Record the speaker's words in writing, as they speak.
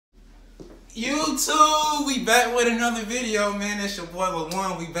YouTube, we back with another video, man. It's your boy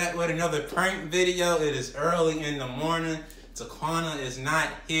LaJuan. We back with another prank video. It is early in the morning. Taquana is not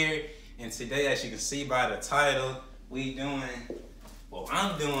here, and today, as you can see by the title,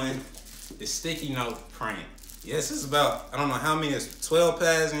 I'm doing the sticky note prank. Yes, it's about, I don't know how many, it's 12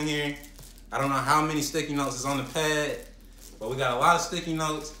 pads in here. I don't know how many sticky notes is on the pad, but we got a lot of sticky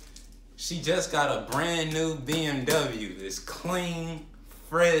notes. She just got a brand new BMW. It's clean,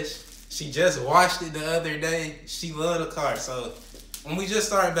 fresh. She just washed it the other day. She loved the car. So when we just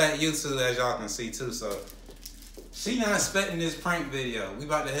started back YouTube, as y'all can see too, so she not expecting this prank video. We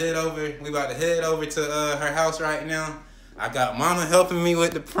about to head over to her house right now. I got mama helping me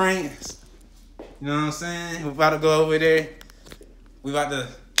with the pranks. You know what I'm saying? We about to go over there. We about to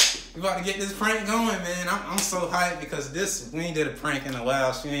get this prank going, man. I'm so hyped because we ain't did a prank in a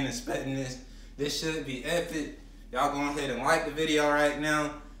while. She ain't expecting this. This should be epic. Y'all go ahead and like the video right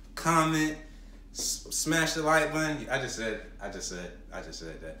now. Comment, smash the like button. I just said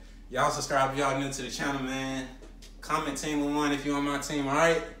that. Y'all subscribe if y'all new to the channel, man. Comment Team LaJuan if you on my team, all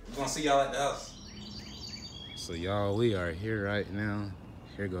right? We're gonna see y'all at the house. So y'all, we are here right now.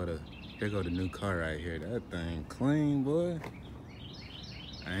 Here go the new car right here. That thing clean, boy.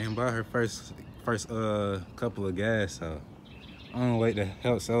 I ain't bought her first couple of gas, so I don't wait to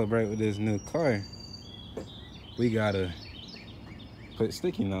help celebrate with this new car. We gotta put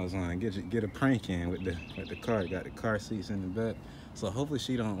sticky notes on and get a prank in with the car. Got the car seats in the back, so hopefully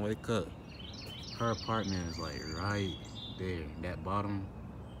she don't wake up. Her apartment is like right there. That bottom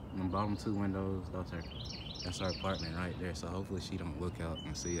two windows, that's her apartment right there. So hopefully she don't look out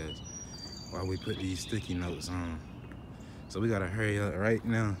and see us while we put these sticky notes on. So we gotta hurry up right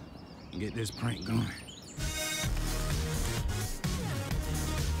now and get this prank going.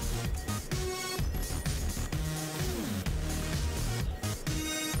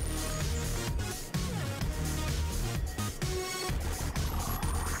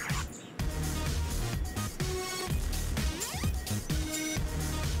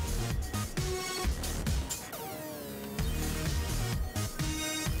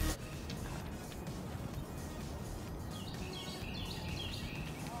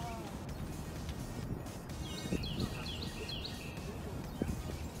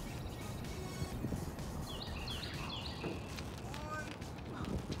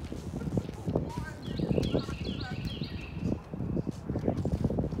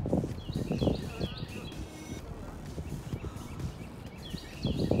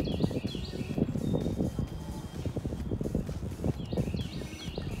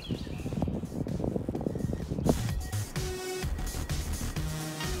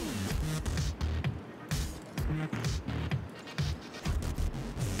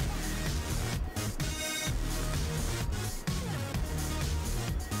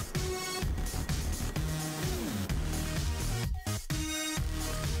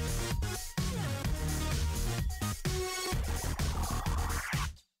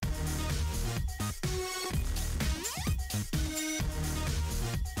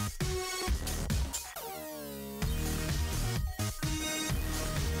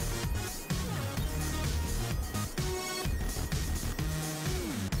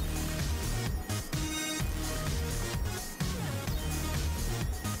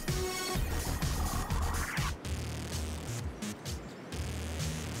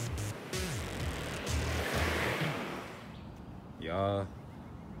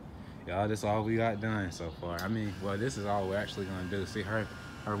 Y'all, this is all we got done so far. I mean, well, this is all we're actually gonna do. See, her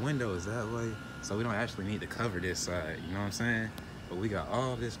window is that way, so we don't actually need to cover this side, you know what I'm saying? But we got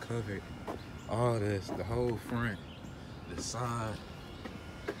all this covered, all this, the whole front, the side,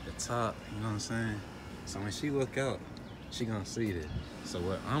 the top, you know what I'm saying? So when she look out, she gonna see this. So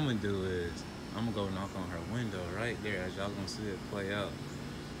what I'm gonna do is, I'm gonna go knock on her window right there, as y'all gonna see it play out.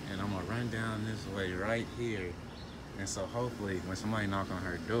 And I'm gonna run down this way right here. And so hopefully when somebody knock on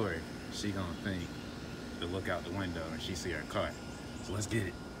her door, she gonna think to look out the window and she see her car. So let's get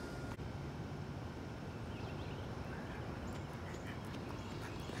it.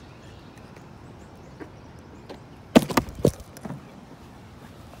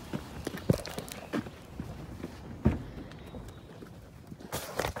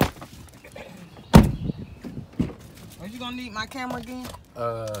 Are you gonna need my camera again?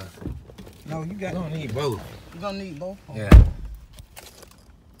 No, you don't need both. You gonna need both? Yeah.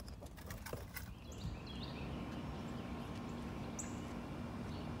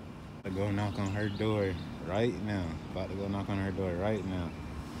 I go knock on her door right now. About to go knock on her door right now.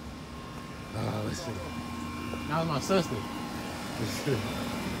 Let's see. That was my sister.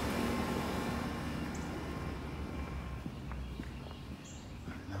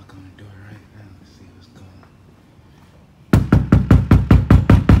 Knock on the door right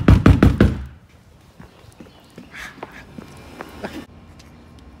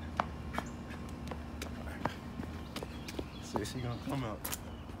Come out.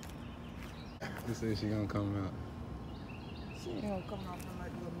 She said she gonna come out. She ain't gonna come out from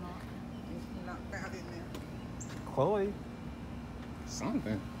like little knock. And she knocked out in there. Chloe.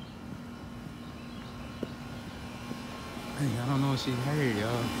 Something. Hey, I don't know what she heard,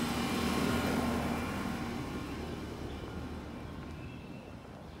 y'all.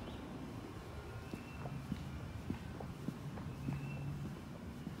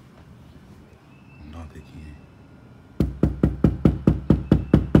 Knock again.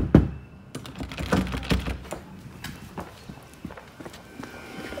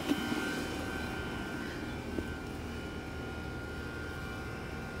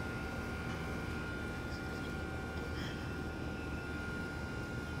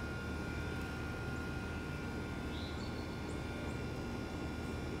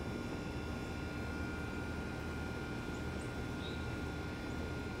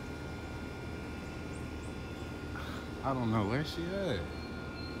 I don't know where she at.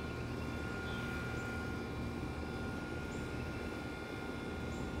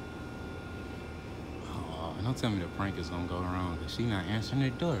 Oh, don't tell me the prank is gonna go wrong because she not answering the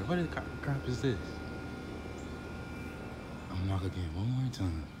door. What the crap is this? I'm gonna knock again one more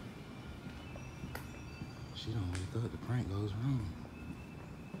time. She don't wake up, the prank goes wrong.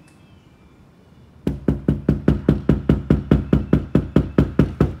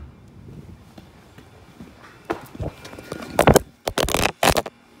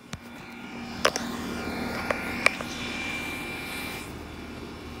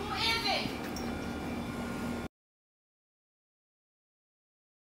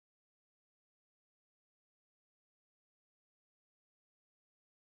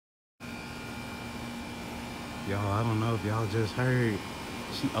 Y'all, I don't know if y'all just heard.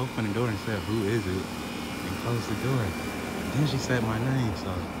 She opened the door and said, "Who is it?" and closed the door. Then she said my name,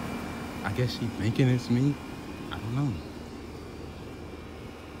 so I guess she thinking it's me. I don't know.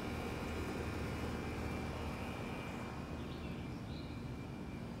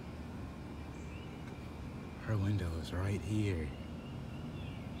 Her window is right here.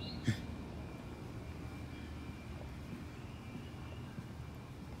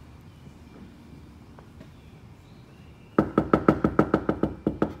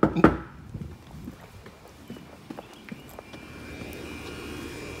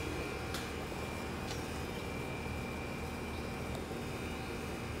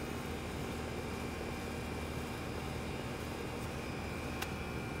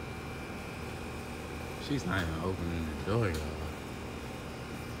 She's not even opening the door, y'all.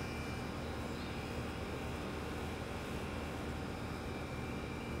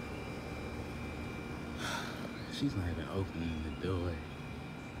 She's not even opening the door.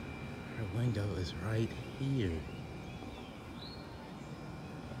 Her window is right here.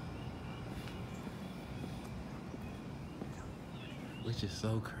 Which is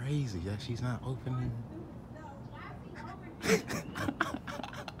so crazy that she's not opening.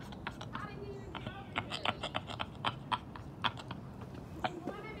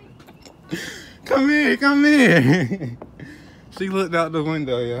 Come here, come here. She looked out the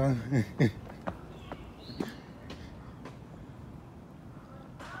window, y'all.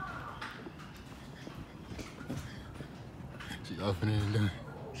 She's opening the door.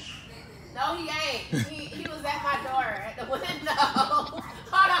 No, he ain't. He was at my door at the window. Hold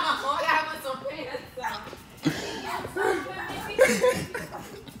on, I gotta put some pants on.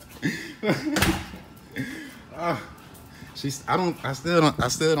 I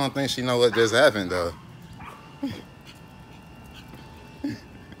still don't think she know what just happened though.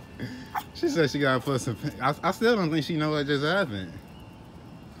 She said she gotta put some. I still don't think she know what just happened.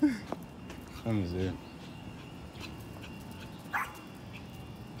 Let me see.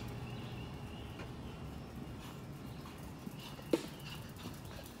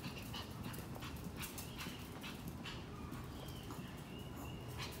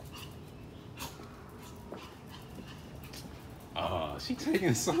 Oh, she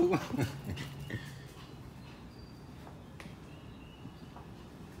taking so long.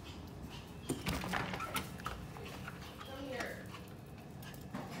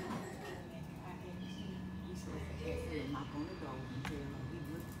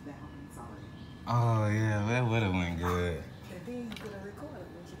 Oh yeah, that would have went good. And then you could have recorded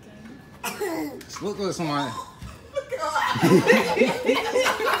when she came. Look at somebody.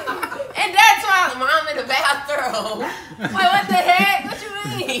 And that's why mom in the bathroom. Wait, what the heck? What you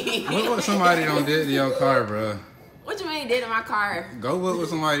mean? Look what somebody done did to your car, bro. What you mean did to my car? Go look what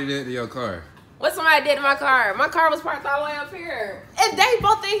somebody did to your car. What somebody did to my car? My car was parked all the way up here. If they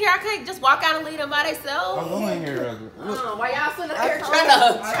both in here, I can't just walk out and leave them by themselves. I'm going here. Why y'all sitting up here trying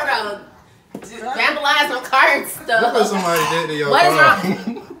to Just vandalize my car and stuff. Look what somebody did to your What is car.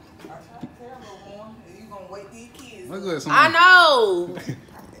 wrong? You gonna wake these kids. Look what I somebody. know.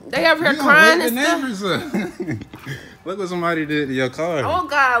 They over here You crying gonna and wake stuff. the neighbors up. Look what somebody did to your car. Oh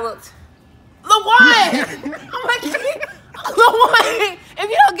God, look. LaWan! I'm like, LaWan, if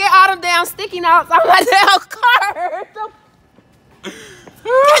you don't get all them damn sticky notes on my damn car.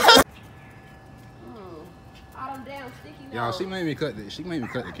 All them damn sticky notes. Y'all, she made me cut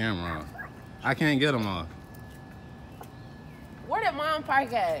the camera off. I can't get them off. Where did Mom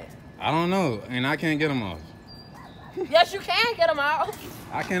park at? I don't know, and I can't get them off. Yes, you can get them out.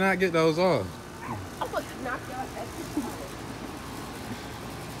 I cannot get those off. I'm gonna knock your ass.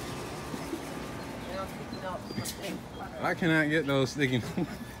 I cannot get those sticky notes.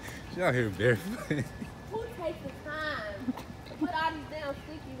 She out here barefoot. Who takes the time to put all these damn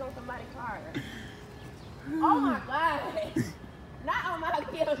stickies on somebody's car? Oh my God. Not on my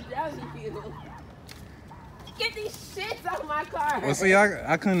BMW. Get these shits on my car. Well, see,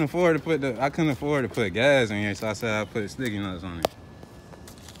 I couldn't afford to put gas in here, so I said I'd put sticky notes on it.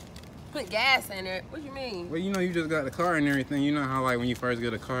 Put gas in it? What you mean? Well, you know, you just got the car and everything. You know how, like, when you first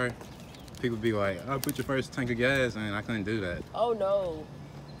get a car, people be like, "I'll put your first tank of gas," and I couldn't do that. Oh no.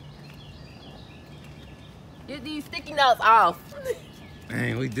 Get these sticky notes off.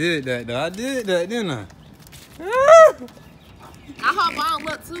 Dang, we did that, though. I did that, didn't I? I hope I don't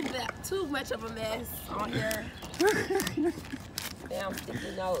look too much of a mess on here. Damn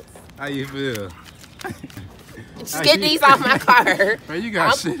sticky notes. How you feel? Just get these off my car. Bro, you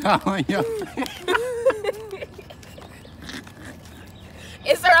got shit all on your face.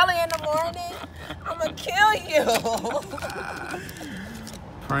 It's early in the morning. I'm gonna kill you.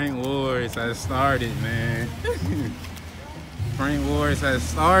 Prank Wars has started, man. Prank Wars has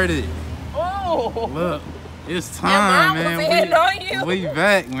started. Oh. Look, it's time, Mom was man. in on you. We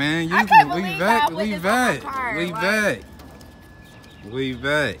back, man. I can't We believe back. I We witnessed back. on my car, We like- back. We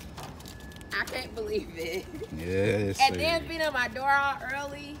back. I can't believe it. Yes, And sir. then being at my door all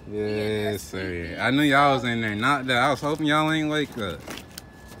early. Yes, sir. I knew y'all was in there. Not that. I was hoping y'all ain't wake up.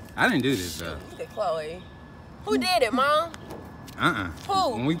 I didn't do this, though. Look at Chloe. Who did it, Mom? Who?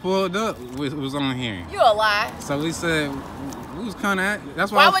 When we pulled up, it was on here. You a lie. So we said, we was kind of,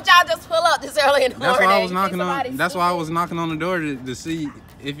 that's Why why, would y'all just pull up this early in the that's morning? why I was in case knocking on, somebody that's see why I it? was knocking on the door to see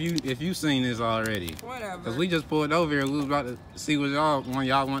if you seen this already. Whatever. Cause we just pulled over here. We was about to see what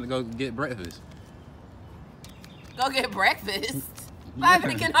y'all want to go get breakfast. Go get breakfast. Why am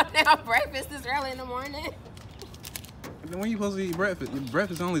I getting up now breakfast this early in the morning? When you supposed to eat breakfast?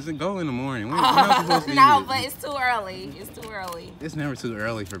 Breakfast only go in the morning. When not supposed to No, eat but it. it's too early. It's too early. It's never too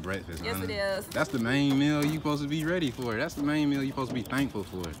early for breakfast. Yes, honey. it is. That's the main meal you supposed to be ready for. That's the main meal you supposed to be thankful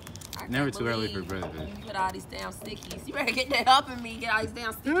for. I Never can't too early for believe breakfast. You put all these damn stickies. You better get that up in me. Get all these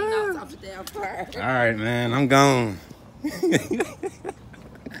damn sticky notes off the damn car. All right, man. I'm gone.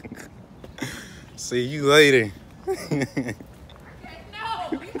 See you later. No,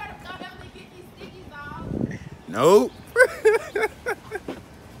 you better go help me get these stickies off. Nope.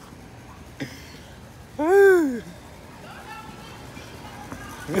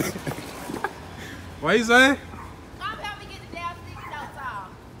 What you say? Come help me get the damn sticky notes off.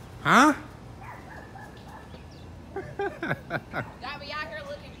 Huh? Got me out here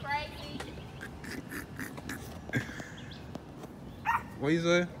looking crazy. What you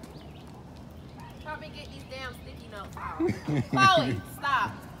say? Help me get these damn sticky notes off. Chloe,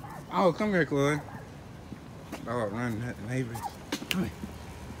 stop. Oh, come here, Chloe. Oh, run that neighbors. Come here.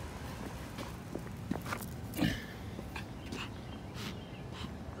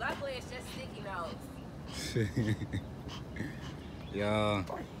 Luckily, it's just sticky notes.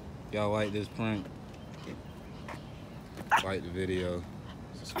 Y'all like this prank? Like the video,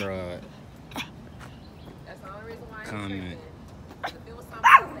 subscribe, That's the only reason why I'm comment. tripping. If it was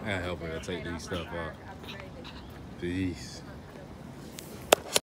something I help her to take these stuff off. I'd be ready to Peace.